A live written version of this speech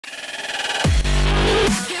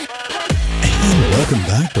Welcome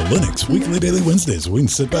back to Linux Weekly Daily Wednesdays. We can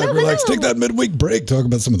sit back, relax, take that midweek break, talk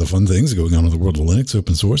about some of the fun things going on in the world of Linux,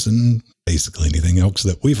 open source, and basically anything else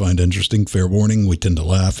that we find interesting. Fair warning, we tend to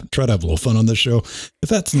laugh, try to have a little fun on this show. If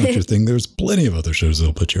that's not your thing, there's plenty of other shows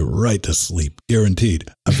that'll put you right to sleep, guaranteed.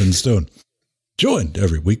 I'm Vin Stone, joined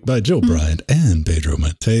every week by Joe Bryant and Pedro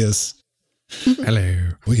Mateus.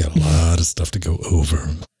 Hello. We got a lot of stuff to go over,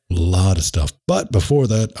 a lot of stuff. But before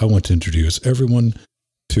that, I want to introduce everyone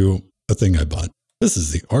to a thing I bought. This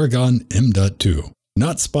is the Argon M.2.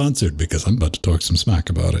 Not sponsored because I'm about to talk some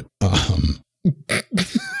smack about it. And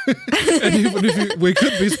even if we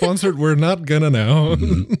could be sponsored, we're not gonna now.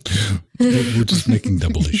 We're just making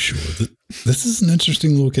doubly sure that this is an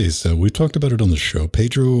interesting little case. We talked about it on the show.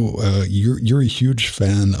 Pedro, you're a huge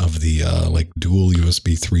fan of the like dual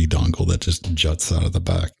USB 3 dongle that just juts out of the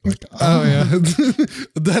back. Like, oh yeah,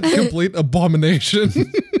 that complete abomination.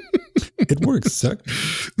 It works.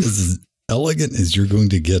 This is elegant as you're going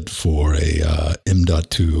to get for a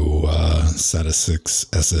M.2 SATA 6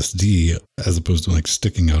 SSD, as opposed to like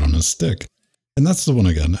sticking out on a stick. And that's the one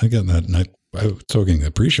I got. I got that, and I was talking in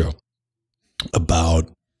the pre-show about,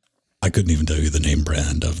 I couldn't even tell you the name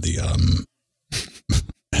brand of the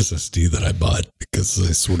SSD that I bought because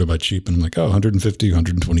I sorted by cheap, and I'm like, oh, 150,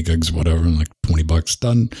 120 gigs, whatever, and like $20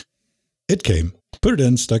 done. It came, put it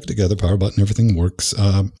in, stuck it together, power button, everything works.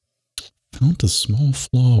 Found a small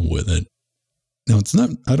flaw with it. Now, it's not,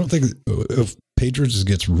 I don't think, if Pedro just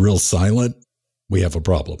gets real silent, we have a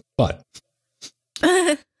problem. But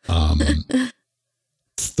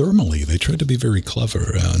thermally, they tried to be very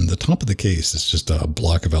clever. And the top of the case is just a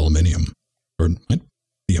block of aluminum, or it might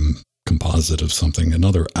be a composite of something,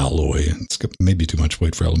 another alloy. It's got maybe too much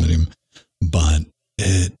weight for aluminum, but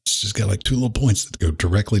it's just got like two little points that go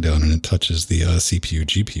directly down, and it touches the CPU,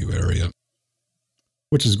 GPU area,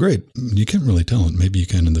 which is great. You can't really tell it. Maybe you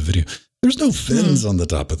can in the video. There's no fins on the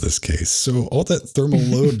top of this case, so all that thermal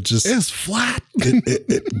load just is flat.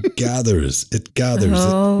 It gathers. It gathers.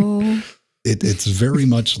 Oh. It's very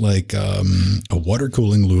much like a water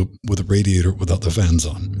cooling loop with a radiator without the fans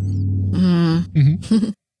on. Mm-hmm.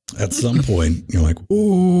 At some point, you're like,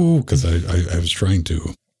 "Ooh," because I was trying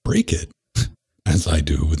to break it, as I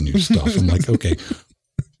do with new stuff. I'm like, okay,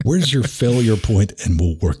 where's your failure point, and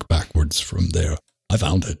we'll work backwards from there. I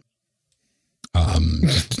found it.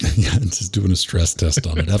 Just doing a stress test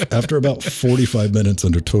on it. After about 45 minutes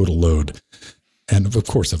under total load, and of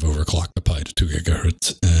course I've overclocked the Pi to 2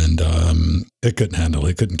 gigahertz, and it couldn't handle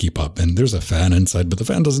it, couldn't keep up. And there's a fan inside, but the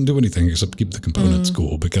fan doesn't do anything except keep the components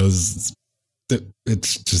cool, because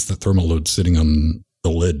it's just the thermal load sitting on the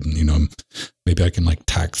lid. And, you know, maybe I can like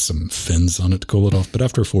tack some fins on it to cool it off. But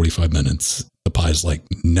after 45 minutes, the Pi's like,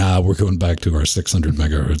 nah, we're going back to our 600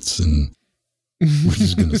 megahertz, and we're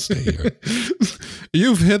just going to stay here.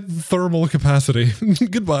 You've hit thermal capacity.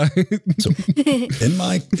 Goodbye. So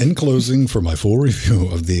in closing, for my full review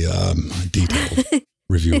of the detailed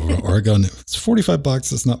review of Argon, it's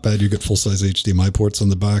 $45. It's not bad. You get full-size HDMI ports on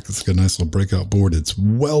the back. It's got a nice little breakout board. It's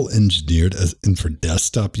well engineered, as in for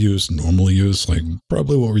desktop use, normal use, like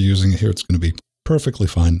probably what we're using here. It's going to be perfectly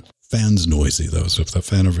fine. Fan's noisy though. So if that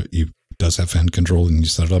fan over you does have fan control and you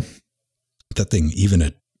set it up, that thing, even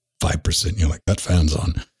at 5%, you're like, that fan's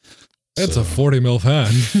on. It's a 40 mil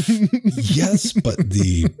fan. Yes, but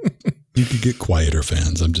you could get quieter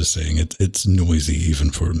fans. I'm just saying it's noisy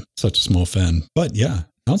even for such a small fan. But yeah,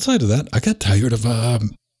 outside of that, I got tired of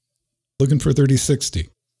looking for 3060.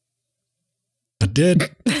 I did.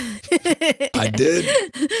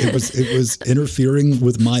 It was interfering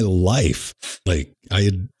with my life. Like, I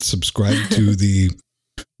had subscribed to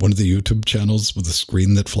one of the YouTube channels with a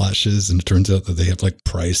screen that flashes, and it turns out that they have like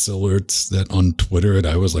price alerts that on Twitter, and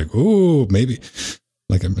I was like, "Oh, maybe."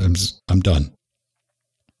 Like, I'm done.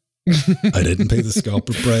 I didn't pay the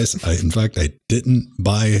scalper price. In fact, I didn't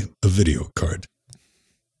buy a video card.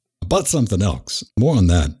 I bought something else. More on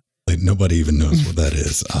that. Like, nobody even knows what that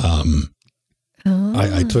is.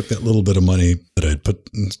 I took that little bit of money that I'd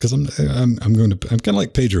put, because I'm kind of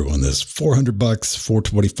like Pedro on this. $400,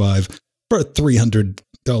 $425 for a $300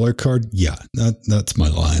 card. Yeah, that's my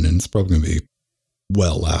line, and it's probably going to be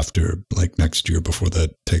well after like next year before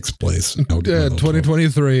that takes place. Yeah,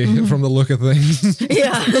 2023 from the look of things.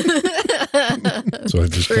 Yeah. So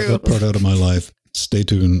I've just cut that part out of my life. Stay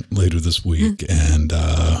tuned later this week, and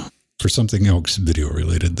for something else video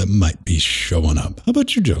related that might be showing up. How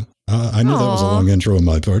about you, Joe? I know that was a long intro on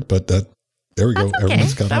my part, but there we go. Okay.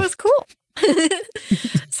 Everyone's got that was cool.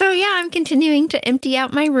 So yeah, I'm continuing to empty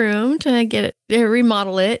out my room to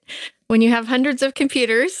remodel it. When you have hundreds of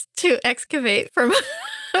computers to excavate from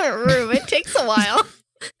a room, it takes a while.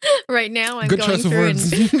 Right now, I'm Good going choice of through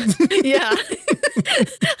words. and yeah.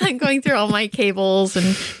 I'm going through all my cables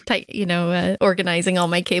and organizing all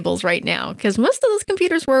my cables right now because most of those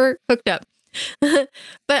computers were hooked up.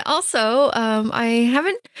 But also, I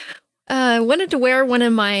haven't wanted to wear one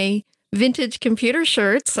of my vintage computer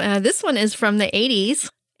shirts. This one is from the 80s,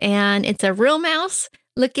 and it's a real mouse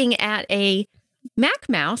looking at a Mac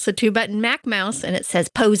mouse, a 2-button Mac mouse, and it says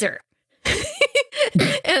poser.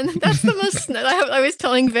 And that's the most, I was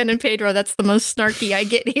telling Vin and Pedro, that's the most snarky I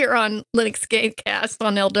get here on Linux Gamecast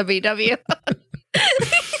on LWW.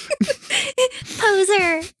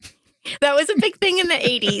 Poser. That was a big thing in the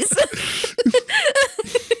 80s.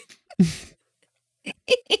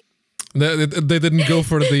 They didn't go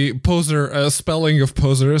for the poser spelling of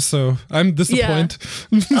poser, so I'm disappointed.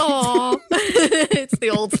 Oh, it's the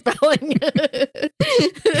old spelling.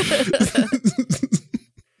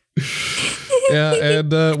 Yeah,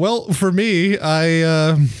 and well, for me,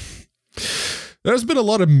 there's been a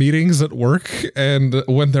lot of meetings at work, and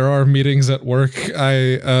when there are meetings at work,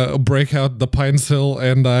 I break out the Pinesil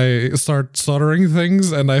and I start soldering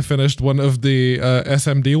things, and I finished one of the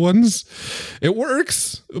SMD ones. It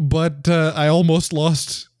works, but I almost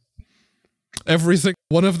lost every single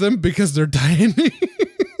one of them because they're tiny.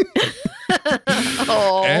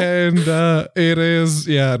 And it is,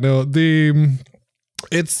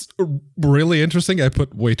 it's really interesting. I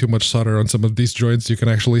put way too much solder on some of these joints. You can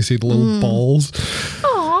actually see the little balls.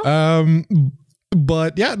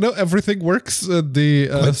 But yeah, no, everything works.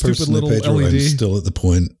 The stupid little Pedro, LED. I'm still at the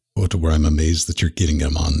point to where I'm amazed that you're getting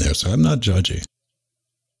them on there, so I'm not judgy.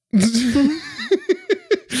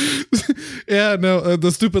 Yeah, no,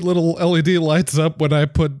 the stupid little LED lights up when I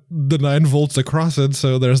put the 9 volts across it,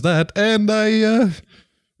 so there's that. And I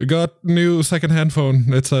got new secondhand phone.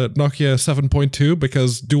 It's a Nokia 7.2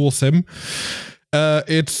 because dual SIM.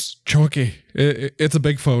 It's chunky. It's a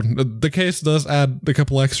big phone. The case does add a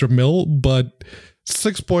couple extra mil, but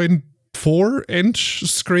 6.4 inch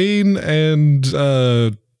screen and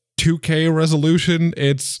 2K resolution.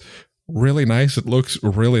 It's really nice. It looks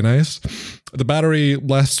really nice. The battery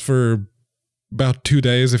lasts for about 2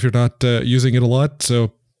 days if you're not using it a lot,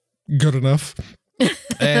 so good enough.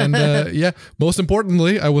 And yeah, most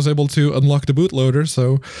importantly, I was able to unlock the bootloader,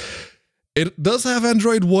 so it does have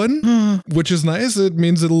Android 1, which is nice. It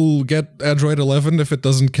means it'll get Android 11 if it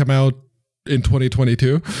doesn't come out in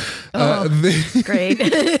 2022. Great.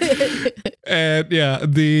 And yeah,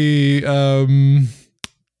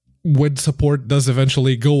 when support does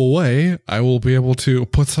eventually go away, I will be able to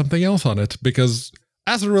put something else on it because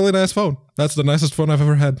that's a really nice phone. That's the nicest phone I've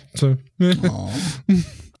ever had. So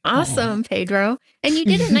awesome, Pedro. And you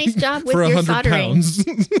did a nice job with your soldering. Pounds.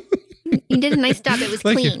 You did a nice job. It was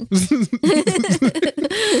clean.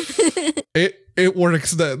 It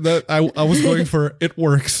works. That I was going for it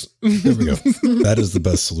works. There we go. That is the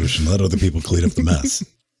best solution. Let other people clean up the mess.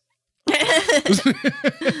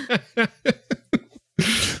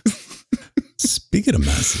 Speaking of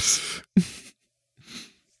messes.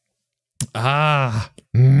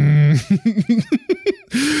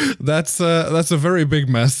 That's a very big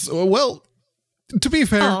mess. Well, to be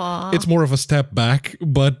fair, it's more of a step back,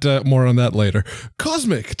 but more on that later.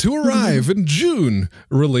 Cosmic to arrive in June,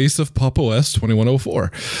 release of Pop! OS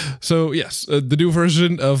 2104. So yes, the new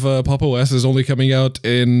version of Pop! OS is only coming out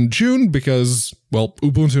in June because, well,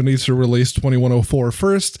 Ubuntu needs to release 2104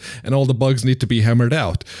 first, and all the bugs need to be hammered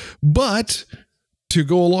out. But to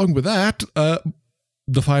go along with that,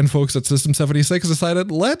 the fine folks at System76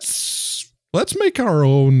 decided, let's make our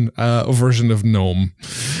own version of GNOME.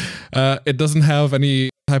 It doesn't have any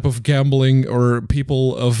type of gambling or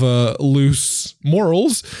people of loose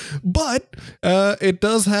morals, but it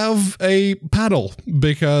does have a panel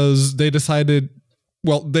because they decided,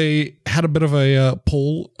 well, they had a bit of a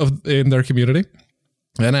poll in their community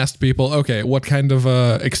and asked people, okay, what kind of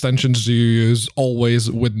extensions do you use always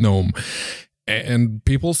with GNOME? And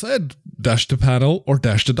people said dash to panel or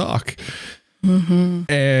dash to dock.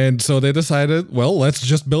 And so they decided, well, let's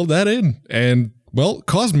just build that in. And well,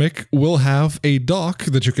 Cosmic will have a dock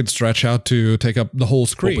that you can stretch out to take up the whole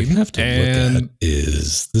screen. What we have to look at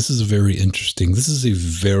is, this is very interesting. This is a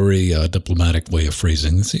very diplomatic way of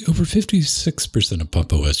phrasing. Let's see, over 56% of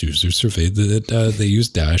Pop! OS users surveyed that they use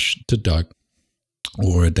dash to dock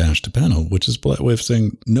or a dash to panel, which is a polite way of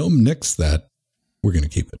saying, GNOME nixed that. We're going to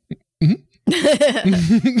keep it.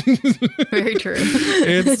 Very true.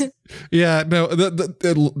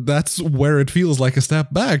 That's where it feels like a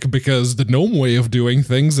step back because the GNOME way of doing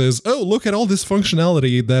things is, oh, look at all this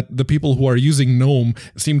functionality that the people who are using GNOME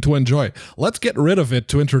seem to enjoy. Let's get rid of it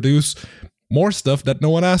to introduce more stuff that no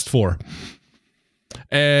one asked for.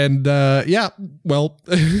 And yeah, well,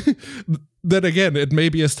 then again, it may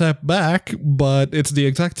be a step back, but it's the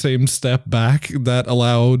exact same step back that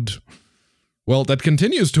allowed, well, that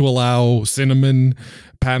continues to allow Cinnamon,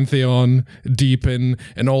 Pantheon, Deepin,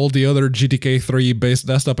 and all the other GTK3 based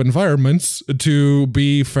desktop environments to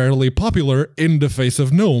be fairly popular in the face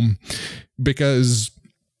of GNOME. Because,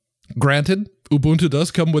 granted, Ubuntu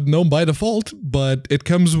does come with GNOME by default, but it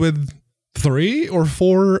comes with 3 or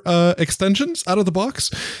 4 extensions out of the box,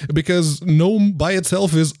 because GNOME by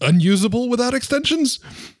itself is unusable without extensions.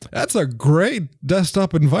 That's a great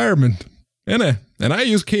desktop environment, isn't it? And I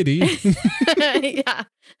use KDE.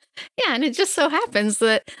 Yeah, and it just so happens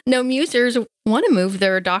that GNOME users want to move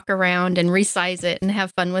their dock around and resize it and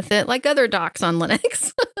have fun with it like other docks on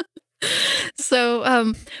Linux.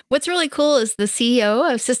 So what's really cool is the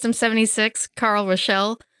CEO of System76, Carl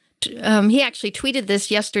Rochelle, he actually tweeted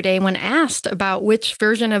this yesterday when asked about which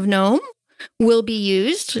version of GNOME will be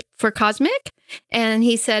used for Cosmic. And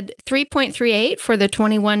he said 3.38 for the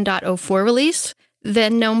 21.04 release,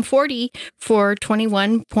 then GNOME 40 for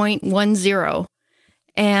 21.10.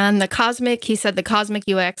 And the Cosmic, he said the Cosmic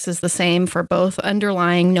UX is the same for both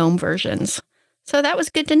underlying GNOME versions. So that was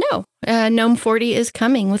good to know. GNOME 40 is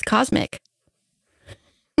coming with Cosmic.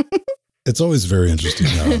 It's always very interesting.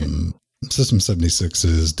 System76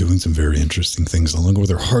 is doing some very interesting things along with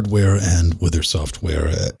their hardware and with their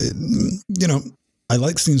software. You know, I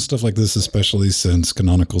like seeing stuff like this, especially since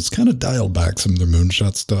Canonical's kind of dialed back some of their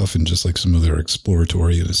moonshot stuff and just like some of their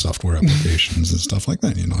exploratory software applications and stuff like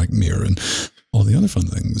that, you know, like Mirror and all the other fun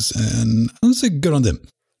things. And I would say good on them.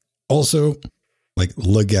 Also, like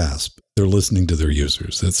Legasp, they're listening to their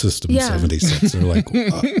users. That's System76. They're like,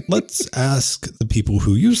 let's ask the people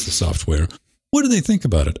who use the software, what do they think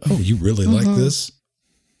about it? Oh, you really like this?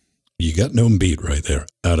 You got GNOME beat right there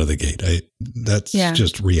out of the gate. That's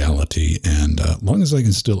just reality. And as long as I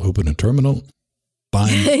can still open a terminal,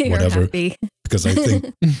 fine, whatever. Because I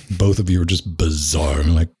think both of you are just bizarre.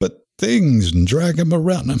 I'm like, but things and drag them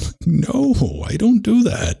around. I'm like, no, I don't do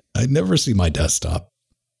that. I never see my desktop.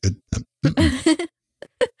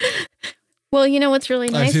 Well, you know what's really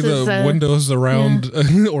nice is the windows around,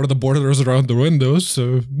 or the borders around the windows,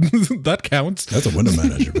 so that counts. That's a window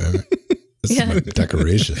manager, baby. That's some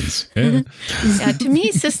decorations. Yeah, to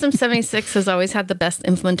me, System76 has always had the best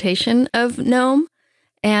implementation of GNOME,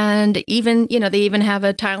 and even, you know, they even have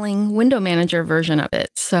a tiling window manager version of it,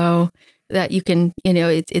 so that you can, you know,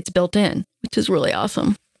 it's built in, which is really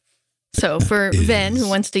awesome. So for Ven, who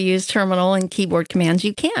wants to use terminal and keyboard commands,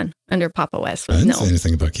 you can under Pop! OS with I didn't GNOME. say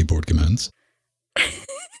anything about keyboard commands.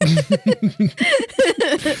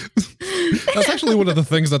 That's actually one of the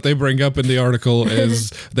things that they bring up in the article is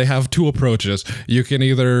they have 2 approaches. You can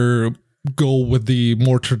either go with the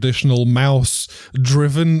more traditional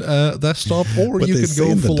mouse-driven desktop, or you can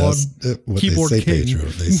go full-on keyboard king. Pedro,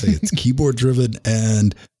 they say it's keyboard-driven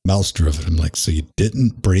and mouse-driven. I'm like, so you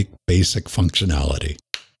didn't break basic functionality.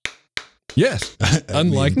 Yes,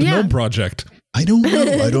 unlike the GNOME project. I don't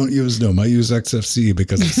know. I don't use GNOME. I use XFC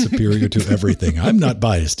because it's superior to everything. I'm not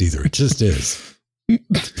biased either. It just is.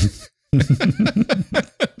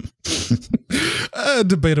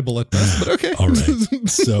 Debatable at best, but okay. All right.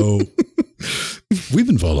 So we've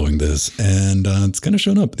been following this, and it's kind of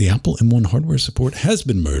shown up. The Apple M1 hardware support has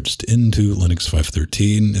been merged into Linux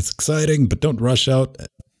 5.13. It's exciting, but don't rush out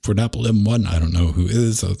for an Apple M1. I don't know who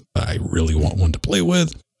is. I really want one to play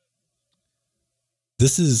with.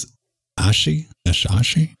 This is Asahi?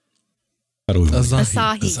 How do we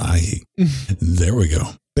Asahi. There we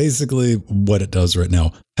go. Basically, what it does right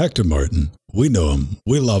now, Hector Martin, we know him.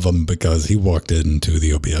 We love him because he walked into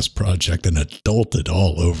the OBS project and adulted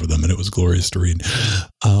all over them, and it was glorious to read.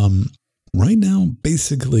 Right now,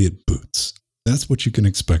 basically, it boots. That's what you can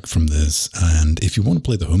expect from this. And if you want to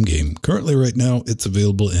play the home game, currently right now, it's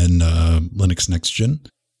available in Linux Next Gen.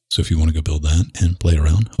 So if you want to go build that and play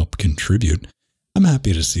around, help contribute, I'm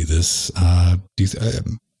happy to see this. I'm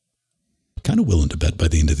kind of willing to bet by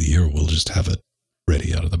the end of the year, we'll just have it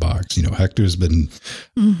ready out of the box. You know, Hector's been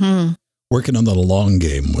working on the long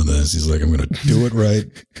game with this. He's like, I'm going to do it right.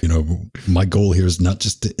 You know, my goal here is not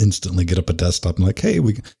just to instantly get up a desktop. I'm like, hey,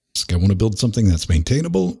 I want to build something that's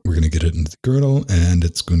maintainable. We're going to get it into the kernel, and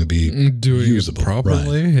it's going to be doing usable, it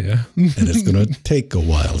properly. Right. Yeah. And it's going to take a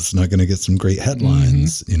while. It's not going to get some great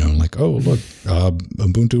headlines, you know, like, oh, look,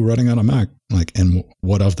 Ubuntu running on a Mac. Like, and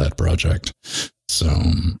what of that project? So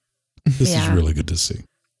this is really good to see.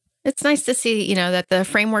 It's nice to see, you know, that the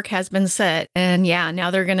framework has been set, and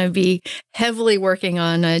now they're going to be heavily working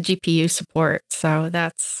on GPU support. So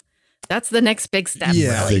that's the next big step.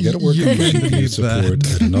 Yeah, really. They got to work on GPU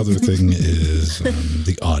support. And another thing is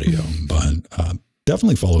the audio. But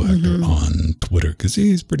definitely follow Hector on Twitter because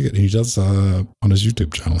he's pretty good. He does on his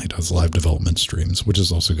YouTube channel. He does live development streams, which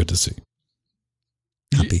is also good to see.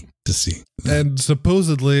 Happy to see that. And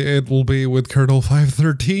supposedly it will be with Kernel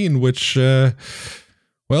 5.13, which,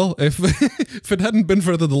 well, if if it hadn't been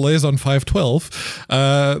for the delays on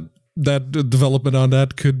 5.12, that development on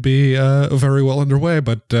that could be very well underway,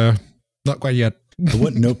 but not quite yet. I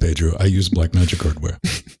wouldn't know, Pedro. I use Blackmagic hardware.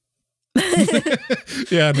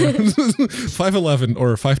 Yeah, no. 5.11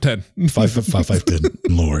 or 5.10. 5.10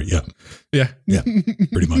 lower, yeah. Yeah. Yeah,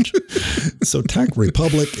 pretty much. So Tech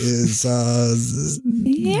Republic is,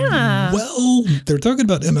 Yeah. well, they're talking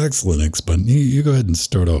about MXLinux, but you go ahead and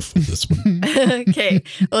start off with this one. Okay.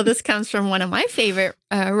 Well, this comes from one of my favorite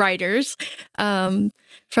writers,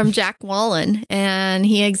 from Jack Wallen, and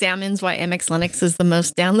he examines why MXLinux is the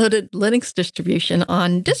most downloaded Linux distribution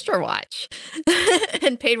on DistroWatch.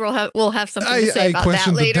 And Pedro will have something to say about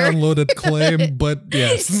that later. I question the downloaded claim, but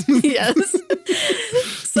yes. Yes.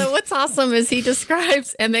 So what's awesome is he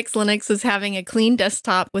describes MXLinux as having a clean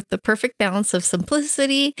desktop with the perfect balance of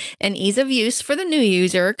simplicity and ease of use for the new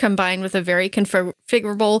user, combined with a very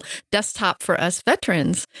configurable desktop for us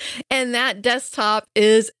veterans. And that desktop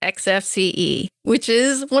is XFCE, which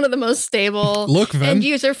is one of the most stable and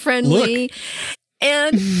user-friendly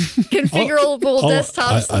and configurable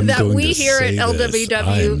desktops that we here at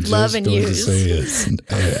LWW love and use. This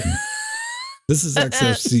is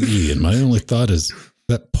XFCE, and my only thought is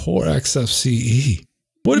that poor XFCE.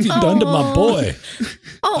 What have you done to my boy?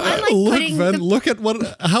 Oh, I like look at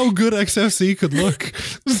how good XFCE could look.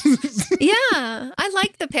 Yeah, I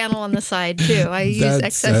like the panel on the side too. I use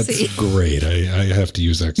XFCE. That's great. I have to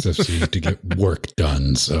use XFCE to get work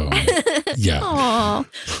done. So yeah. Aww.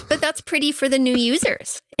 But that's pretty for the new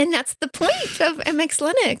users, and that's the point of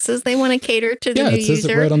MXLinux is they want to cater to the new user. Yeah, it says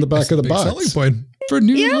it right on the back of the box. Selling point for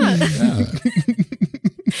new. Yeah.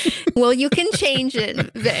 Well, you can change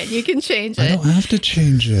it, Ben. You can change it. I don't have to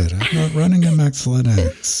change it. I'm not running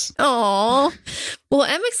MXLinux. Oh, well,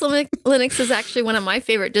 MXLinux is actually one of my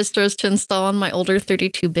favorite distros to install on my older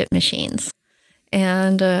 32-bit machines,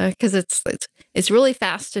 and because it's really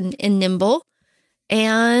fast and nimble,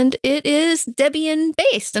 and it is Debian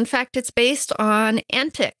based. In fact, it's based on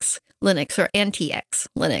Antix Linux or AntiX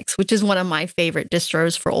Linux, which is one of my favorite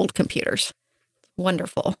distros for old computers.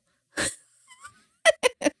 Wonderful.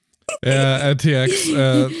 Yeah,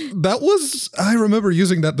 NTX. I remember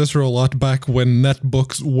using that distro a lot back when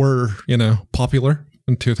netbooks were, popular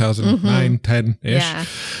in 2009, 10-ish.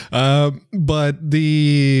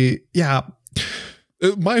 Yeah.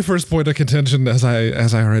 My first point of contention, as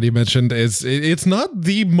I already mentioned, is it's not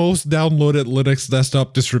the most downloaded Linux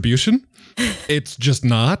desktop distribution. It's just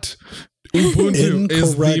not. Ubuntu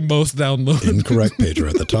is the most downloaded. Incorrect, Pedro.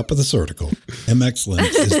 At the top of this article,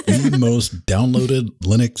 MXLinux is the most downloaded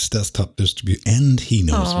Linux desktop distribution, and he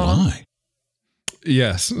knows why.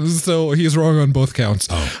 Yes, so he's wrong on both counts.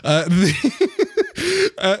 The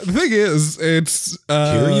thing is, it's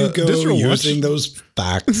here you go using those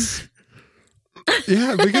facts.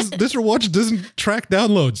 Yeah, because DistroWatch doesn't track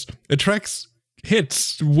downloads; it tracks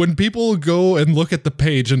hits. When people go and look at the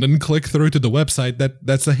page and then click through to the website,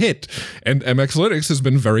 that's a hit. And MXLinux has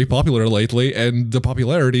been very popular lately, and the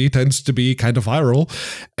popularity tends to be kind of viral.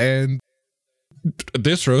 And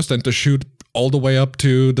distros tend to shoot all the way up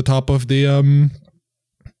to the top of the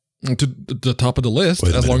list,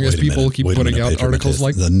 as long as people keep putting out articles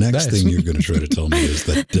like the next thing you're going to try to tell me is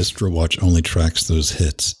that DistroWatch only tracks those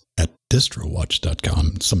hits at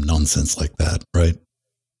distrowatch.com. Some nonsense like that, right?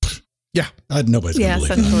 Yeah, nobody's going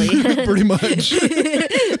to believe that. Pretty much.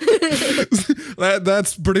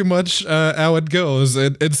 That's pretty much how it goes.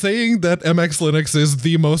 And saying that MXLinux is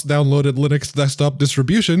the most downloaded Linux desktop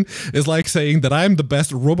distribution is like saying that I'm the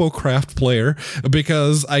best Robocraft player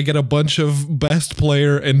because I get a bunch of best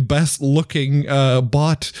player and best looking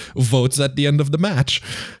bot votes at the end of the match.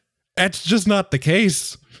 That's just not the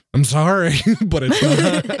case. I'm sorry, but it's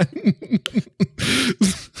not.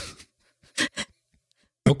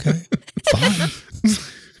 Okay, fine.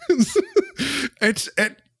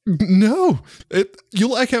 You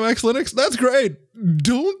like MXLinux? That's great.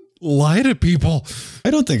 Don't lie to people.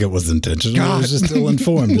 I don't think it was intentional. I was just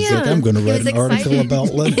ill-informed. It's like, I'm going to write an article about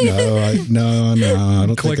Linux. No, I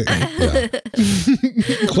don't think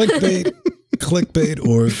clickbait,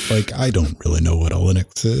 or like, I don't really know what a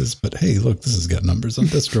Linux is, but hey, look, this has got numbers on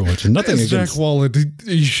DistroWatch and nothing against... Jack Wallen,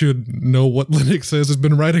 you should know what Linux is. Has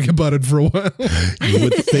been writing about it for a while. You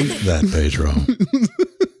would think that, Pedro.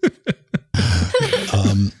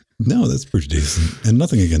 No, that's pretty decent. And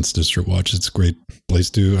nothing against DistroWatch. It's a great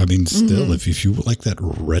place to, still, if you like that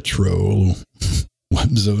retro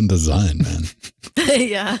Web zone design, man.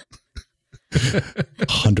 Yeah.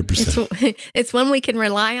 100%. It's one we can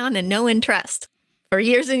rely on and know and trust for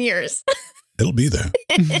years and years. It'll be there.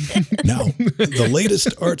 Now, the latest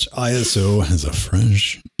Arch ISO has a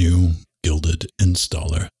fresh, new, gilded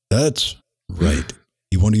installer. That's right.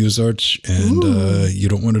 You want to use Arch and you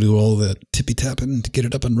don't want to do all that tippy-tapping to get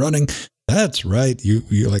it up and running. That's right.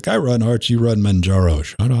 You're like, I run Arch, you run Manjaro.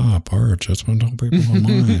 Shut up, Arch. That's what people are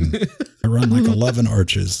mine. I run like 11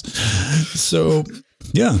 Arches. So,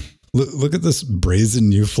 yeah. Look at this brazen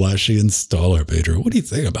new flashy installer, Pedro. What do you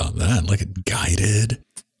think about that? Like it guided?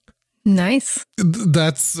 Nice.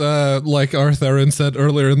 That's like Arthur said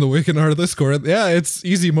earlier in the week in our Discord. Yeah, it's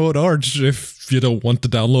easy mode Arch if you don't want to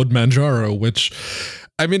download Manjaro, which,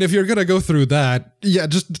 I mean, if you're going to go through that, yeah,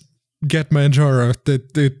 just get Manjaro.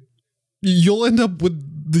 You'll end up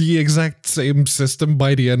with the exact same system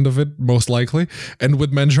by the end of it, most likely. And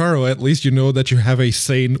with Manjaro, at least you know that you have a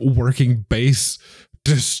sane working base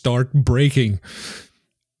to start breaking.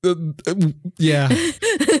 Yeah.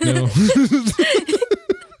 No.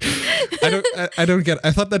 I don't get it.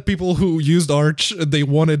 I thought that people who used Arch, they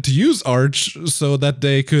wanted to use Arch so that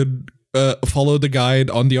they could follow the guide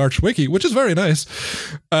on the Arch wiki, which is very nice,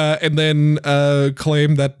 and then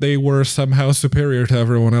claim that they were somehow superior to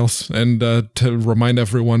everyone else, and to remind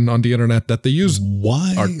everyone on the internet that they use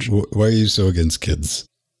Arch. Why are you so against kids?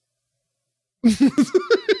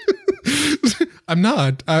 I'm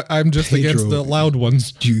not. I'm just Pedro, against the loud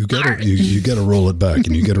ones. You gotta roll it back,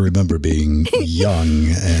 and you gotta remember being young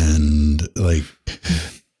and like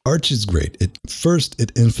Arch is great. It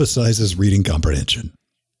emphasizes reading comprehension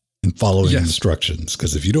and following instructions,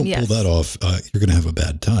 because if you don't pull that off, you're gonna have a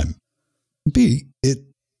bad time. B, it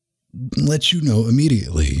lets you know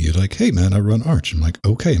immediately. You're like, hey man, I run Arch. I'm like,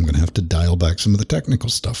 okay, I'm gonna have to dial back some of the technical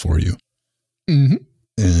stuff for you, and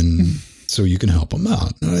so you can help them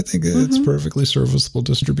out. And I think it's perfectly serviceable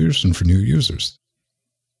distribution for new users.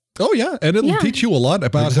 Oh yeah, and it'll teach you a lot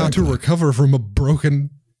about how to recover from a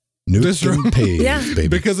broken distro page, baby.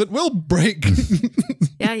 Because it will break.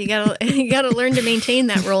 Yeah, you gotta learn to maintain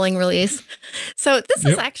that rolling release. So this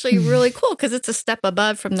is actually really cool because it's a step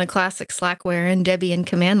above from the classic Slackware and Debian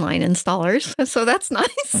command line installers. So that's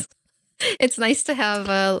nice. It's nice to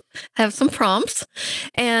have some prompts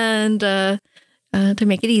and to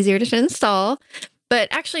make it easier to install. But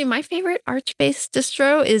actually, my favorite Arch-based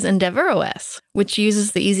distro is Endeavour OS, which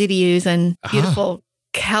uses the easy-to-use and beautiful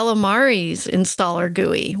Calamares installer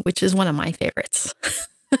GUI, which is one of my favorites.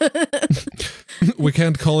 We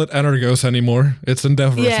can't call it Energos anymore. It's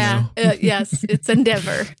Endeavour now. Yes, it's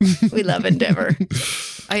Endeavour. We love Endeavour.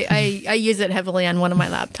 I use it heavily on one of my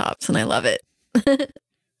laptops, and I love it.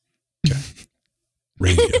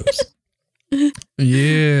 Radios.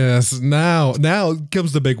 Yes. Now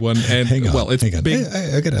comes the big one. And hang on, it's big.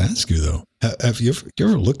 I got to ask you though. Have you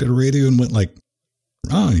ever looked at a radio and went like,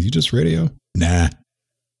 "Oh, you just radio?" Nah.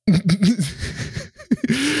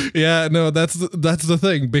 Yeah, no, that's the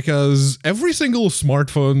thing, because every single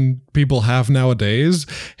smartphone people have nowadays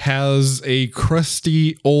has a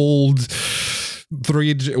crusty old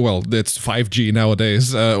 3G, well, it's 5G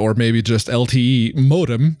nowadays, or maybe just LTE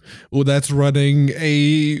modem that's running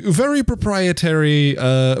a very proprietary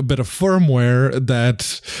bit of firmware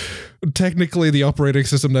that technically the operating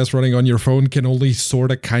system that's running on your phone can only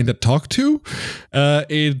sort of kind of talk to.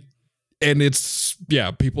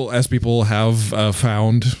 People have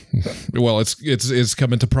found, well, it's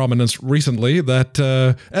come into prominence recently that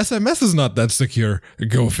SMS is not that secure.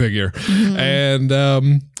 Go figure.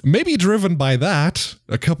 And maybe driven by that,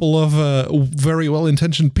 a couple of very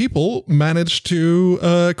well-intentioned people managed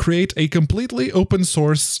to create a completely open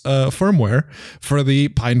source firmware for the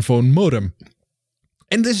Pinephone modem.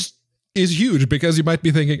 And this is huge because you might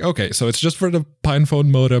be thinking, okay, so it's just for the Pinephone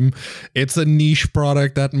modem. It's a niche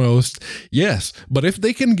product at most. Yes, but if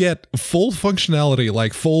they can get full functionality,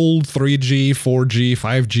 like full 3G, 4G,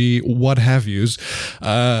 5G, what have yous,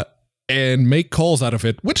 and make calls out of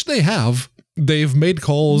it, which they have. They've made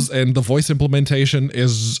calls and the voice implementation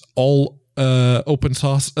is all open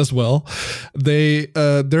source as well.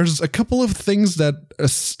 There's a couple of things that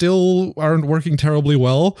still aren't working terribly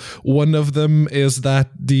well. One of them is that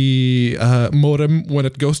the modem, when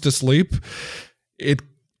it goes to sleep, it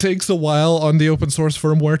takes a while on the open source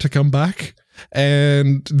firmware to come back,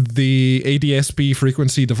 and the ADSP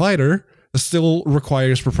frequency divider still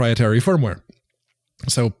requires proprietary firmware.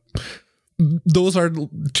 So those are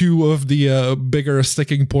two of the bigger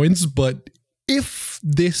sticking points, but if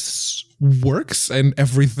this works and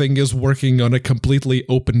everything is working on a completely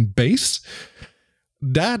open base,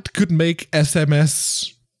 that could make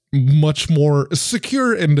SMS much more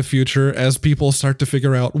secure in the future as people start to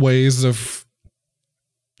figure out ways of,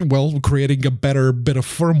 well, creating a better bit of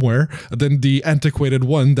firmware than the antiquated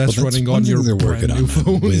one that's running on your brand new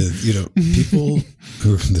phone. With, people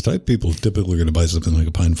who the type of people typically are going to buy something like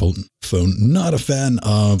a Pinephone phone, not a fan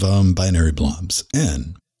of binary blobs.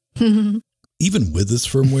 And even with this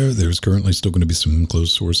firmware, there's currently still going to be some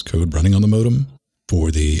closed source code running on the modem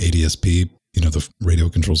for the ADSP, the radio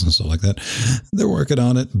controls and stuff like that. They're working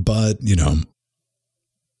on it, but,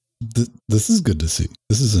 this is good to see.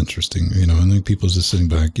 This is interesting. I think people just sitting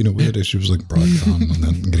back, we had issues like Broadcom and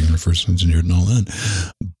then getting reverse engineered and all that.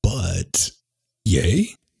 But yay?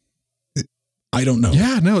 I don't know.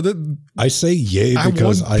 Yeah, no. I say yay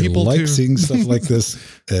because I like seeing stuff like this.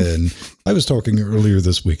 And I was talking earlier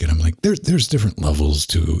this week, and I'm like, there's different levels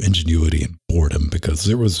to ingenuity and boredom, because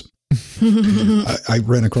there was, I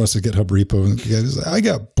ran across a GitHub repo and I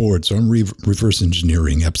got bored, so I'm reverse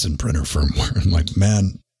engineering Epson printer firmware. I'm like,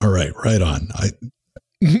 man, all right on.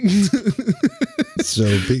 So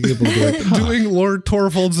being able to be like, doing Lord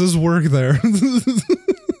Torvalds' work there.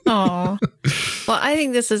 Oh, well, I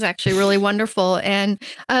think this is actually really wonderful. And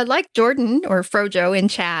like Jordan or Frojo in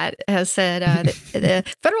chat has said, the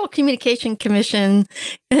Federal Communication Commission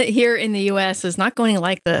here in the U.S. is not going to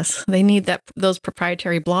like this. They need those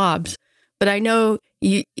proprietary blobs. But I know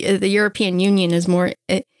the European Union is more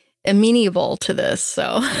amenable to this.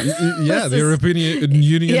 So yeah, the European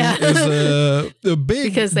Union is a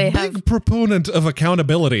big proponent of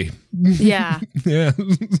accountability. Yeah. Yeah.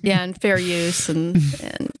 Yeah, and fair use and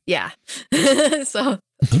yeah. So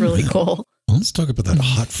it's really cool. Well, let's talk about that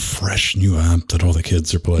hot, fresh new app that all the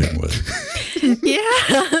kids are playing with. Yeah.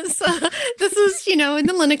 So this is, in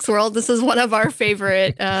the Linux world, this is one of our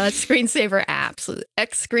favorite screensaver apps,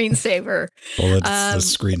 Xscreensaver. Well, it's the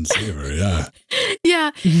screensaver, yeah.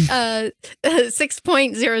 Yeah.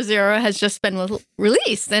 6.00 has just been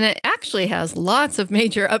released, and it actually has lots of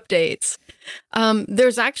major updates.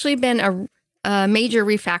 There's actually been a major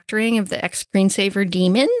refactoring of the Xscreensaver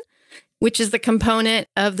daemon, which is the component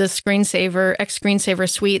of the Xscreensaver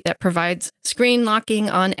suite that provides screen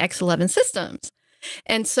locking on X11 systems.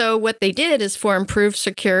 And so what they did is, for improved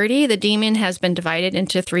security, the daemon has been divided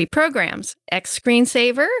into 3 programs: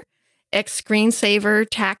 Xscreensaver, Xscreensaver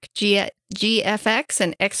TAC GFX,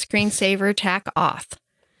 and Xscreensaver TAC Auth.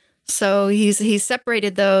 So he's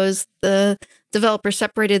separated those. The developer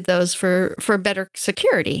separated those for better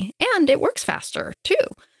security, and it works faster too.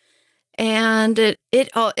 And it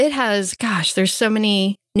has, gosh, there's so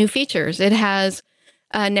many new features. It has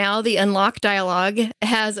now the unlock dialog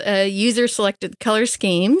has a user-selected color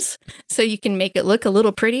schemes, so you can make it look a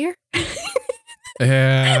little prettier.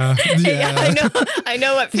 Yeah. I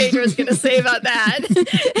know what Pedro's going to say about that.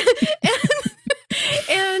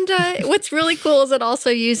 and what's really cool is it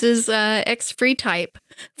also uses XFreeType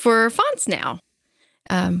for fonts now.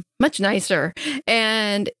 Much nicer,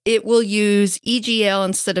 and it will use EGL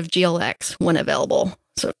instead of GLX when available.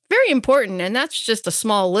 So very important, and that's just a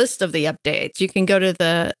small list of the updates. You can go to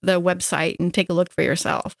the website and take a look for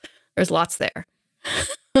yourself. There's lots there.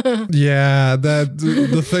 Yeah,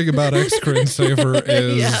 the thing about Xscreensaver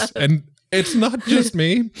is, and it's not just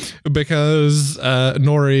me, because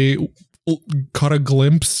Nori caught a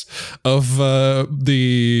glimpse of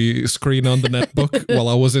the screen on the netbook while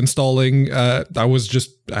I was installing. I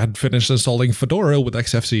had finished installing Fedora with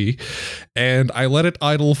XFCE, and I let it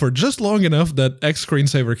idle for just long enough that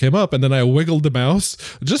Xscreensaver came up, and then I wiggled the mouse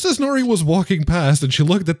just as Nori was walking past, and she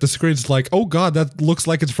looked at the screen. It's like, oh god, that looks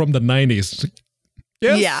like it's from the 90s.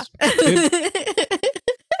 Yes, yeah.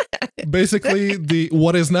 Basically,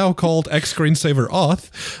 what is now called Xscreensaver Auth,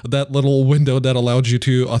 that little window that allowed you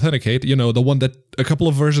to authenticate, the one that a couple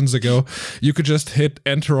of versions ago, you could just hit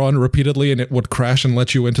enter on repeatedly and it would crash and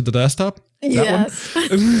let you into the desktop. Yes.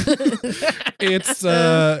 That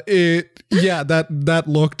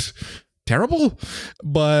looked terrible,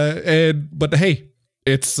 but hey,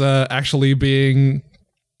 it's actually being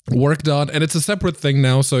worked on, and it's a separate thing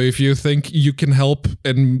now. So if you think you can help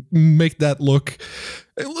and make that look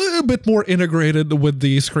a little bit more integrated with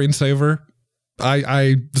the screensaver,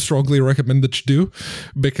 I strongly recommend that you do,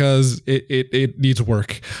 because it needs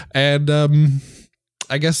work. And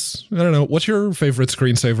I guess, I don't know, what's your favorite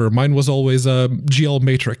screensaver? Mine was always GL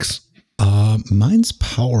Matrix. Mine's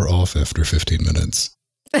power off after 15 minutes.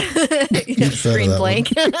 Screen blank.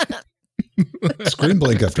 Screen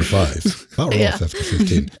blank after 5. Power off after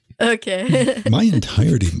 15. Okay. My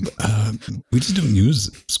entirety, we just don't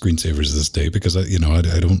use screensavers this day because I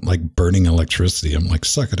don't like burning electricity. I'm like,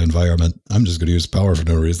 suck it, environment. I'm just going to use power for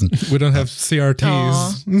no reason. We don't have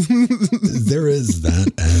CRTs. There is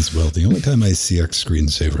that as well. The only time I see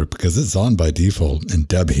Xscreensaver, because it's on by default in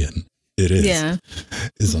Debian, it is. Yeah.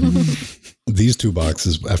 Is on these two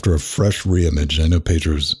boxes after a fresh reimage. I know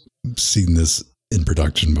Pedro's seen this in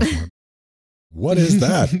production before. What is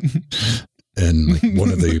that? And like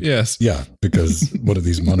one of the because one of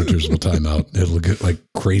these monitors will time out. It'll get like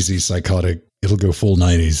crazy psychotic. It'll go full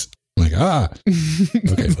 90s. I'm like,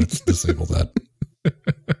 okay, let's disable that.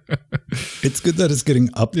 It's good that it's getting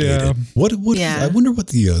updated. Yeah. I wonder what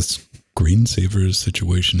the screensaver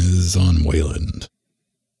situation is on Wayland.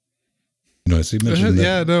 You know, I see you mentioned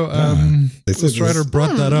this writer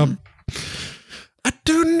brought that up. I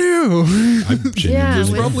don't know. It's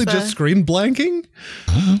probably just screen blanking.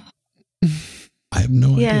 I have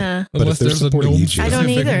no idea. Yeah. But unless there's a GNOME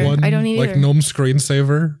specific one, I don't either. Like GNOME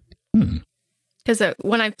Screensaver. Because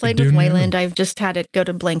when I've played with Wayland, I've just had it go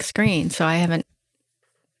to blank screen, so I haven't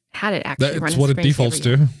had it actually run. That's what it defaults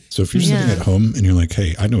to. So if you're sitting at home and you're like,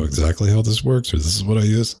 hey, I know exactly how this works, or this is what I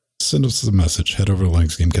use, send us a message. Head over to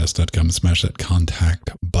linuxgamecast.com and smash that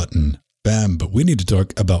contact button. Bam. But we need to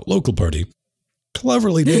talk about Local Party.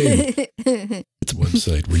 Cleverly named. It's a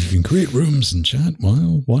website where you can create rooms and chat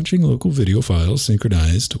while watching local video files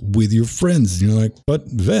synchronized with your friends. And you're like, but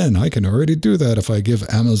Ven, I can already do that if I give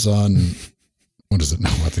Amazon, what is it now?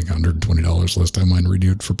 I think $120 last time mine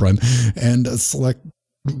renewed for Prime, and a select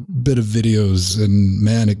bit of videos. And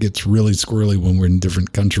man, it gets really squirrely when we're in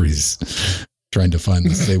different countries trying to find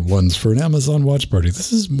the same ones for an Amazon watch party.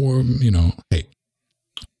 This is more, hey,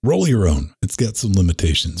 roll your own. It's got some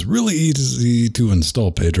limitations. Really easy to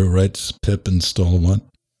install, Pedro, right? Just pip install what?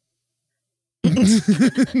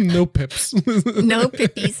 No pips. No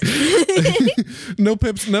pippies. No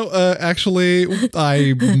pips. No, actually,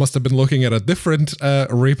 I must have been looking at a different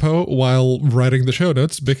repo while writing the show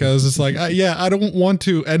notes because it's like, I don't want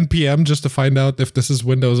to npm just to find out if this is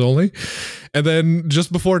Windows only. And then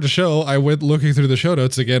just before the show, I went looking through the show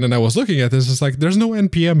notes again and I was looking at this. It's like, there's no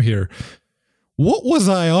npm here. What was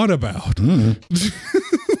I on about?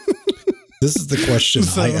 This is the question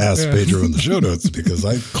I asked Pedro in the show notes because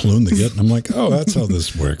I cloned the Git and I'm like, oh, that's how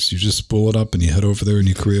this works. You just spool it up and you head over there and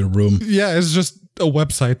you create a room. Yeah, it's just a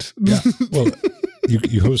website. Yeah. Well,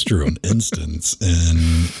 you host your own instance and,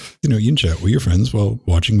 you can chat with your friends while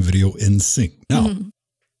watching video in sync. Now,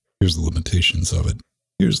 here's the limitations of it.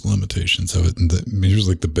 And here's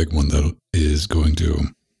like the big one that is going to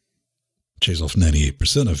chase off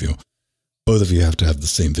 98% of you. Both of you have to have the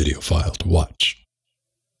same video file to watch.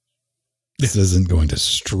 This isn't going to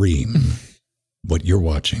stream what you're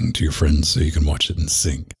watching to your friends so you can watch it in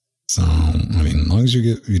sync. So, as long as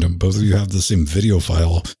you get, both of you have the same video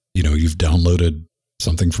file, you've downloaded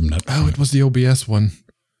something from Netflix. Oh, it was the OBS one.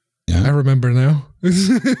 Yeah. I remember now.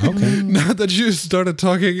 Okay. Now that you started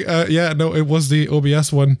talking, it was the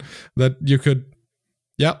OBS one that you could,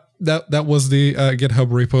 That was the GitHub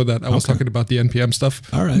repo that I was talking about, the NPM stuff.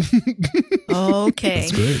 All right. Okay.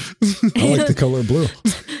 That's great. I like the color blue.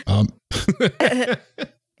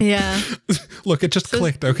 Yeah. Look, it just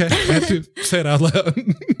clicked, okay? I had to say it out loud.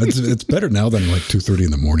 It's better now than like 2:30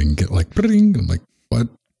 in the morning. Get like, I'm like, what?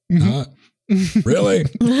 Really?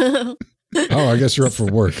 Oh, I guess you're up for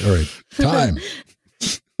work. All right. Time.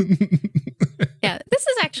 Yeah, this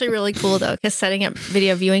is actually really cool though, because setting up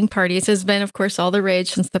video viewing parties has been, of course, all the rage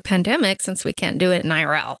since the pandemic, since we can't do it in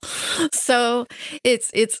IRL. So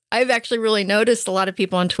I've actually really noticed a lot of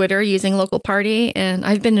people on Twitter using Local Party, and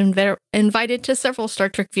I've been invited to several Star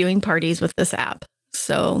Trek viewing parties with this app.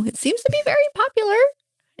 So it seems to be very popular,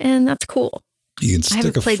 and that's cool. You can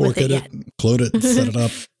stick a fork in it, clone it, and set it up.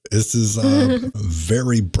 This is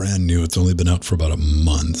very brand new. It's only been out for about a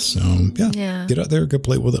month. So, get out there, go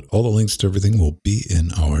play with it. All the links to everything will be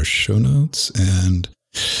in our show notes. And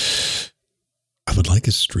I would like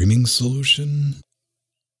a streaming solution.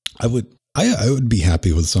 I would be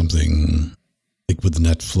happy with something like with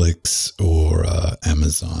Netflix or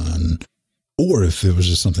Amazon. Or if it was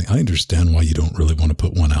just something, I understand why you don't really want to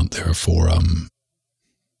put one out there for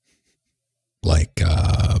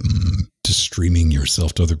just streaming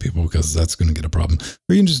yourself to other people, because that's going to get a problem.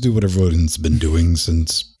 Or you can just do what everyone's been doing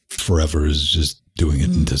since forever, is just doing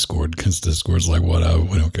it in Discord, because Discord's like, what?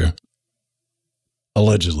 We don't care.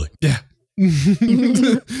 Allegedly. Yeah.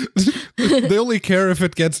 They only care if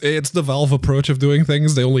it's the Valve approach of doing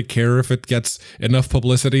things. They only care if it gets enough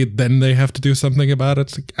publicity, then they have to do something about it.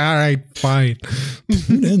 It's like, all right, fine.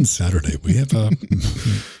 Tune in Saturday. We have a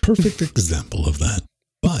perfect example of that.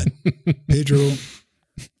 But Pedro,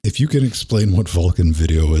 If you can explain what Vulkan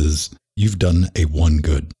video is, you've done a one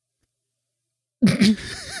good.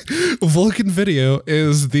 Vulkan Video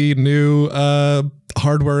is the new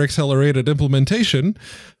hardware accelerated implementation,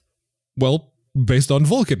 well, based on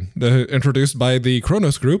Vulkan, introduced by the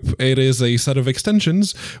Kronos Group. It is a set of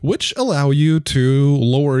extensions which allow you to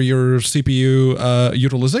lower your CPU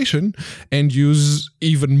utilization and use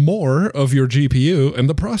even more of your GPU in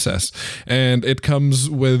the process. And it comes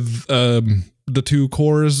with the two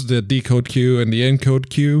cores, the decode queue and the encode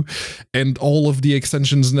queue, and all of the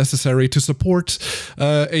extensions necessary to support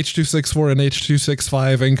H.264 and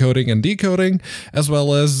H.265 encoding and decoding, as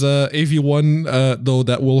well as AV1, though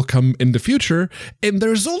that will come in the future. And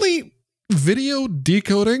there's only video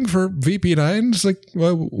decoding for VP9. It's like,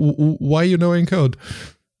 why you know encode?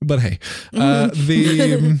 But hey,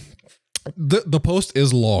 the post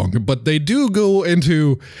is long, but they do go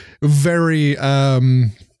into very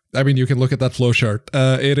I mean, you can look at that flowchart.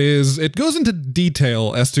 It goes into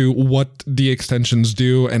detail as to what the extensions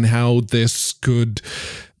do and how this could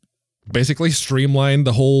basically streamline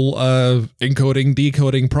the whole encoding,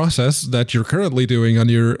 decoding process that you're currently doing on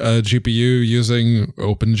your GPU using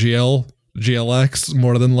OpenGL, GLX,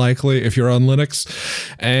 more than likely, if you're on Linux,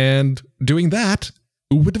 and doing that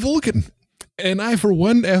with Vulkan. And I, for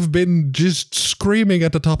one, have been just screaming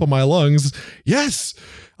at the top of my lungs, yes!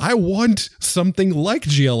 I want something like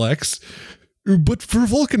GLX, but for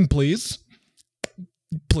Vulkan, please.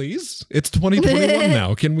 Please? It's 2021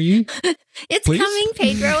 now. Can we? It's please? Coming,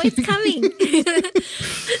 Pedro. It's coming.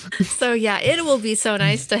 So yeah, it will be so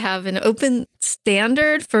nice to have an open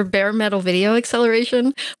standard for bare metal video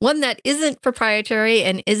acceleration, one that isn't proprietary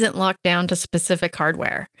and isn't locked down to specific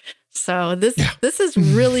hardware. So this is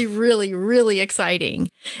really, really, really exciting.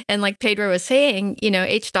 And like Pedro was saying, you know,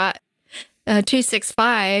 H.265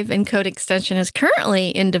 encode extension is currently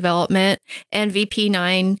in development, and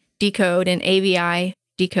VP9 decode and AVI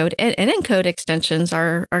decode and encode extensions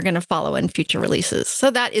are going to follow in future releases. So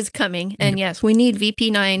that is coming. And yes, we need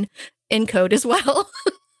VP9 encode as well.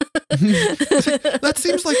 That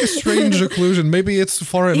seems like a strange occlusion. Maybe it's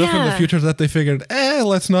far enough in the future that they figured,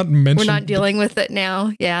 let's not mention. We're not dealing with it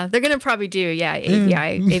now. Yeah, they're going to probably do,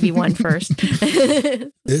 AVI, AV1 first.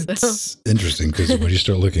 It's interesting because when you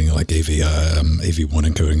start looking at like AV1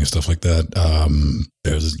 encoding and stuff like that,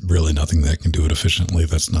 there's really nothing that can do it efficiently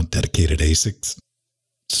that's not dedicated ASICs.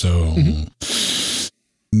 So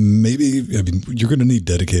maybe, I mean, you're going to need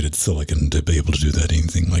dedicated silicon to be able to do that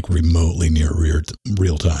anything like remotely near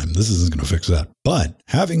real time. This isn't going to fix that. But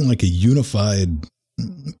having like a unified,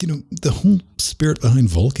 you know, the whole spirit behind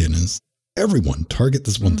Vulkan is everyone target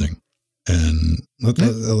this one thing. And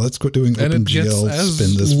let's quit doing OpenGL,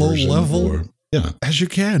 spin this low version, level as you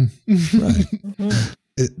can. Right.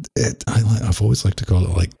 I've always liked to call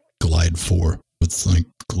it like Glide 4 with like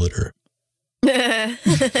glitter.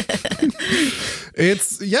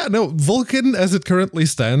 Vulkan as it currently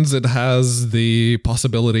stands, it has the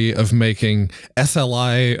possibility of making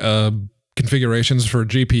SLI configurations for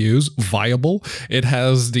GPUs viable. It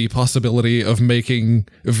has the possibility of making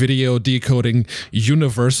video decoding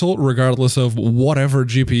universal regardless of whatever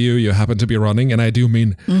GPU you happen to be running, and I do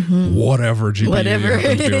mean whatever GPU you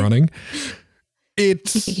happen to be running.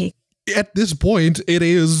 It's at this point, it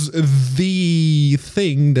is the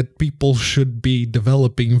thing that people should be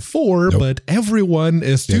developing for, but everyone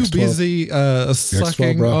is too busy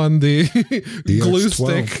sucking on the glue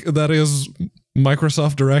stick that is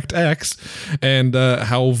Microsoft DirectX and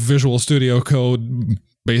how Visual Studio Code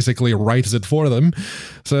basically writes it for them.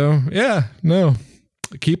 So,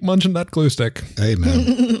 keep munching that glue stick. Hey,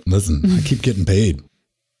 man, listen, I keep getting paid.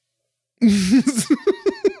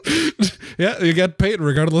 Yeah, you get paid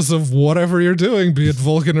regardless of whatever you're doing, be it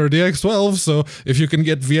Vulkan or DX12. So if you can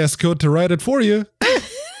get VS Code to write it for you,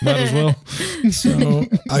 might as well. So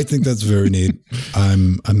I think that's very neat.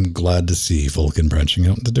 I'm glad to see Vulkan branching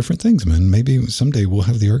out into different things, man. Maybe someday we'll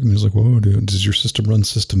have the arguments like, whoa, dude, does your system run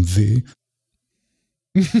System V?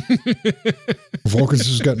 Vulkan's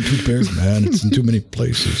just gotten too big, man. It's in too many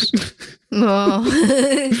places. Oh.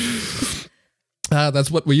 That's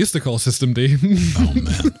what we used to call System D. Oh,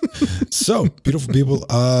 man. So, beautiful people,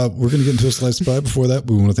 we're going to get into a slice pie. Before that,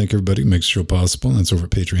 we want to thank everybody who makes the show possible. And that's over at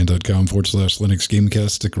patreon.com/Linux Gamecast.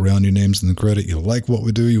 Stick around, your name's in the credit. You like what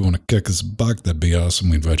we do, you want to kick us a buck, that'd be awesome.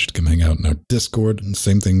 We invite you to come hang out in our Discord. And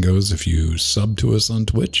same thing goes if you sub to us on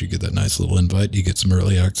Twitch. You get that nice little invite. You get some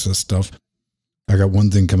early access stuff. I got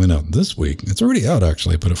one thing coming out this week. It's already out,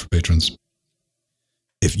 actually. I put it for patrons.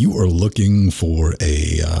 If you are looking for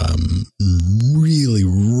a really,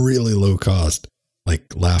 really low cost,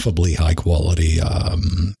 like laughably high quality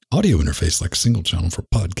audio interface, like a single channel for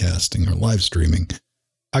podcasting or live streaming,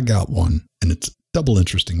 I got one, and it's double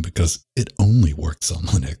interesting because it only works on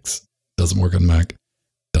Linux. Doesn't work on Mac,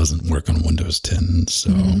 doesn't work on Windows 10.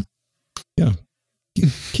 So, yeah,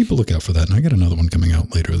 keep a lookout for that. And I got another one coming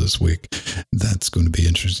out later this week. That's going to be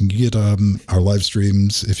interesting. You get our live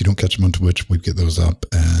streams. If you don't catch them on Twitch, we get those up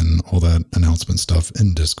and all that announcement stuff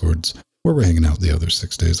in Discords where we're hanging out the other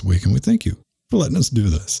 6 days a week. And we thank you for letting us do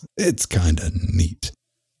this. It's kind of neat.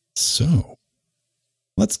 So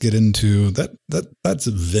let's get into that. That's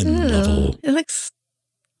a Vin level. It looks,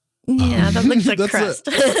 that looks like crust.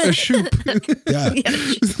 A shoop. Yeah.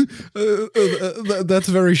 That's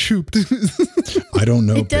very shooped. I don't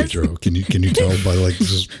know, Pedro. Can you tell by like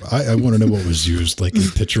just? I want to know what was used, like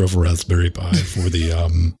a picture of a Raspberry Pi for the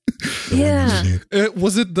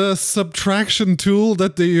Was it the subtraction tool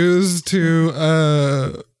that they used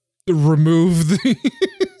to remove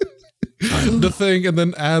the thing and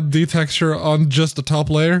then add the texture on just the top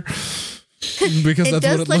layer? Because that's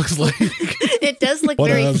what it looks like. It does look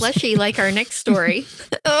very fleshy, like our next story.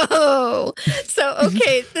 Oh, so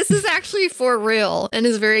okay, this is actually for real and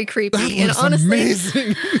is very creepy. That and honestly,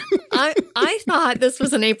 amazing. I thought this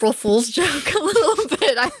was an April Fool's joke a little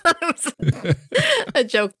bit. I thought it was a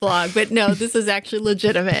joke blog, but no, this is actually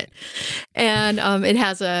legitimate. And it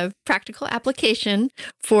has a practical application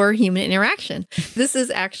for human interaction. This is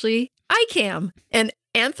actually iCam, an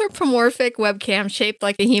anthropomorphic webcam shaped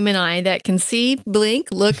like a human eye that can see, blink,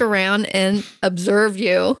 look around, and observe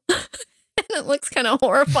you. And it looks kind of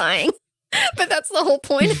horrifying, but that's the whole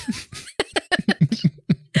point.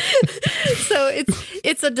 So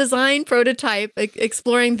it's a design prototype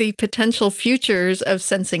exploring the potential futures of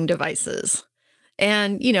sensing devices.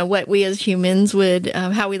 And, you know, what we as humans would,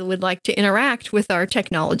 how we would like to interact with our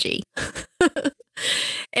technology.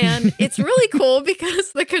 And it's really cool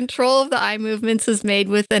because the control of the eye movements is made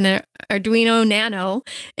with an Arduino Nano,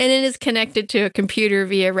 and it is connected to a computer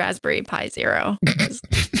via Raspberry Pi Zero.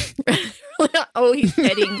 Oh, he's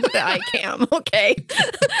petting the iCam. Okay.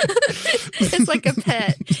 It's like a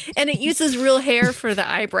pet. And it uses real hair for the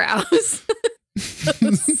eyebrows.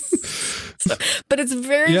 But it's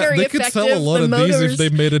very, very they effective. could sell a lot of these if they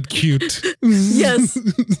made it cute. Yes,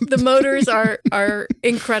 the motors are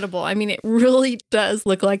incredible. I mean, it really does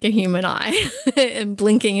look like a human eye and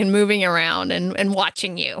blinking and moving around and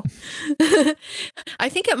watching you. I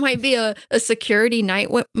think it might be a security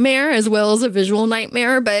nightmare as well as a visual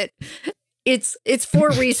nightmare, but it's for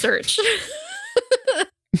research.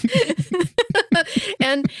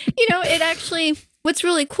 And, you know, it actually, what's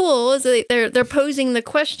really cool is that they're posing the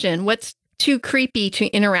question, what's too creepy to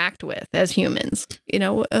interact with as humans? You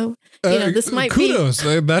know, this might kudos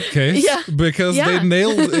in that case, because they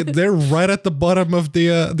nailed it. They're right at the bottom of the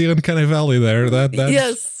uncanny valley there. That's...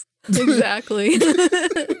 Yes, exactly.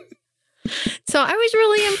 So I was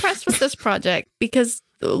really impressed with this project because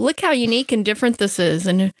look how unique and different this is.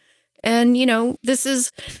 And you know,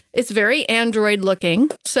 it's very Android looking.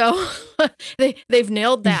 So they've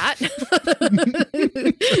nailed that.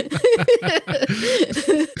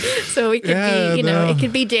 So it could be, you know, it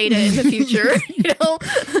could be data in the future, you know,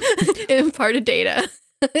 and part of data.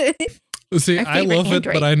 See, I love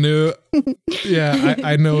Android. It, but I knew,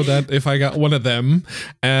 I know that if I got one of them,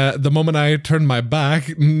 the moment I turned my back,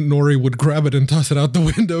 Nori would grab it and toss it out the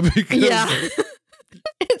window because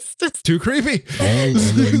it's just too creepy. All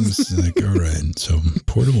things like, all right, so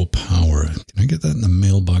portable power. Can I get that in the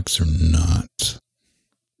mailbox or not?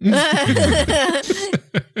 Yeah,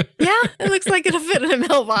 it looks like it'll fit in a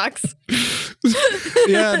mailbox.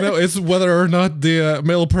 Yeah, no, it's whether or not the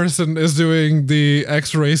mail person is doing the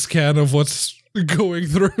X-ray scan of what's going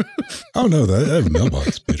through. Oh no, I have a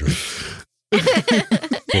mailbox, Peter.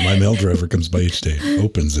 Well, my mail driver comes by each day,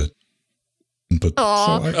 opens it, and put.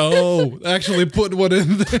 Actually put one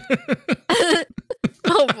in there.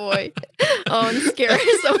 Oh boy! Oh, I'm scaring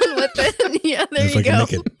someone with it. Yeah, there you go. If I can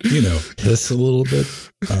make it, you know, hiss a little bit.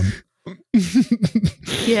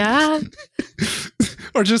 Yeah.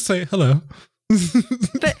 Or just say hello.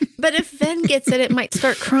 But if Ven gets it, it might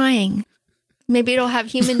start crying. Maybe it'll have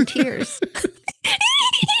human tears.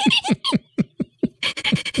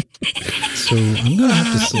 So I'm gonna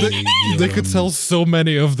have to say they could sell so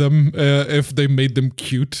many of them if they made them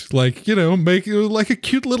cute. Like, you know, make like a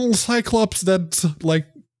cute little Cyclops that's like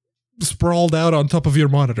sprawled out on top of your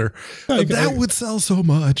monitor. That would sell so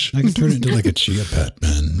much. I could turn it into like a chia pet,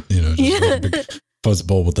 man. You know, just like a big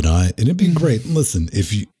fuzzball with an eye, and it'd be great. Listen,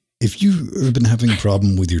 if you have been having a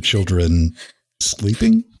problem with your children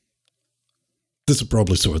sleeping, this would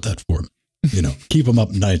probably sort that for them. You know, keep them up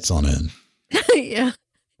nights on end. Yeah.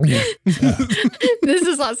 Yeah. This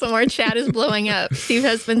is awesome. Our chat is blowing up. Steve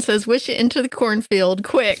Husband says, wish it into the cornfield,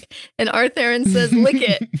 quick. And Arthur says, lick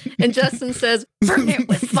it. And Justin says, burn it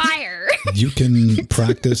with fire. You can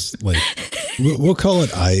practice, like, we'll call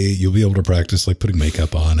it you'll be able to practice, like, putting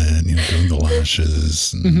makeup on it, you know, doing the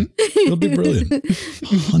lashes. And it'll be brilliant.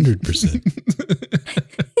 100%.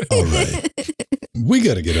 All right. We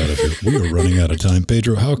got to get out of here. We are running out of time.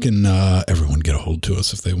 Pedro, how can everyone get a hold to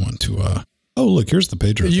us if they want to? Oh, look, here's the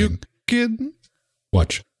Pedro thing. You can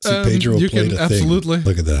watch. See, Pedro played a absolutely thing.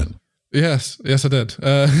 Look at that. Yes, I did.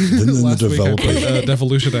 Then the developer,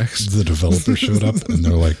 Devolution X. The developer showed up and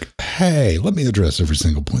they're like, "Hey, let me address every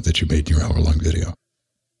single point that you made in your hour-long video."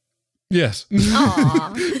 Yes.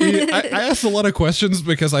 I asked a lot of questions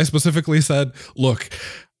because I specifically said, "Look,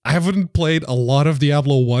 I haven't played a lot of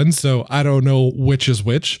Diablo 1, so I don't know which is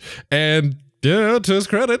which." And yeah, to his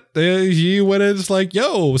credit, he went in just like,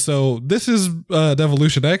 yo, so this is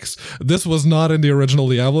Devolution X. This was not in the original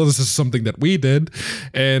Diablo. This is something that we did.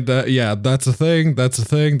 And yeah, that's a thing. That's a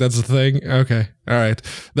thing. That's a thing. Okay. All right.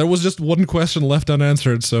 There was just one question left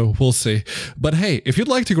unanswered, so we'll see. But hey, if you'd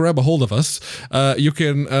like to grab a hold of us, you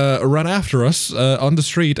can run after us on the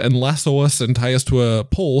street and lasso us and tie us to a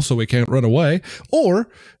pole so we can't run away. Or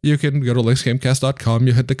you can go to linuxgamecast.com,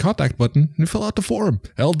 you hit the contact button, and you fill out the form.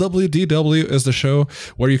 LWDW is the show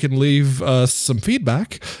where you can leave some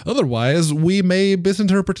feedback. Otherwise, we may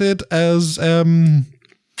misinterpret it as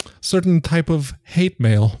certain type of hate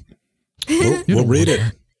mail. We'll read it.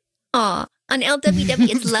 Aw. On LWW,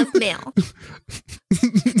 it's love mail.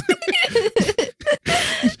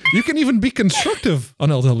 You can even be constructive on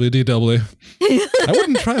LWDW. I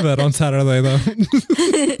wouldn't try that on Saturday, though.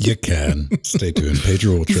 You can. Stay tuned.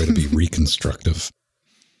 Pedro will try to be reconstructive.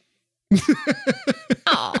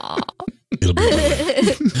 Aww. It'll be all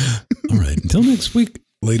right. All right. Until next week,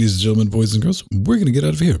 ladies and gentlemen, boys and girls, we're going to get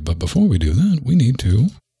out of here. But before we do that, we need to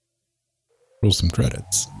roll some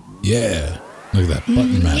credits. Yeah. Look at that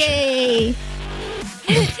button mashing. Yay!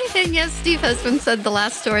 And yes, Steve Husband said the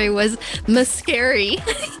last story was mascary.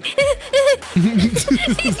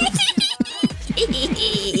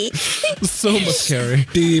 So mascary.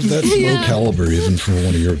 Steve, that's low caliber even for one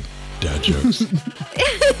of your dad jokes.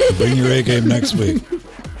 Bring your A game next week.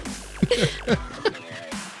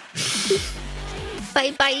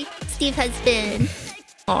 Bye-bye, Steve Husband.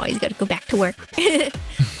 Oh, he's got to go back to work.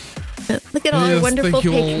 Look at all our wonderful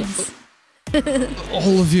patrons.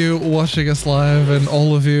 All of you watching us live and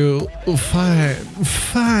all of you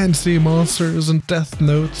fine sea monsters and death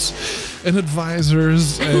notes and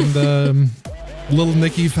advisors and little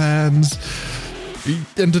Nicky fans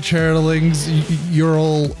and the charitlings, you're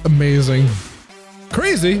all amazing.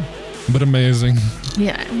 Crazy, but amazing.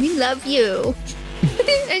 Yeah, we love you.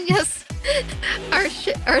 And yes,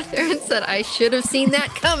 Arthur said, I should have seen that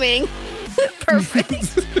coming.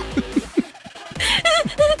 Perfect.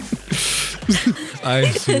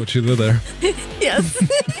 I see what you did there. Yes.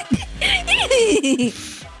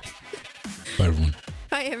 Bye, everyone.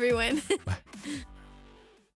 Bye, everyone. Bye.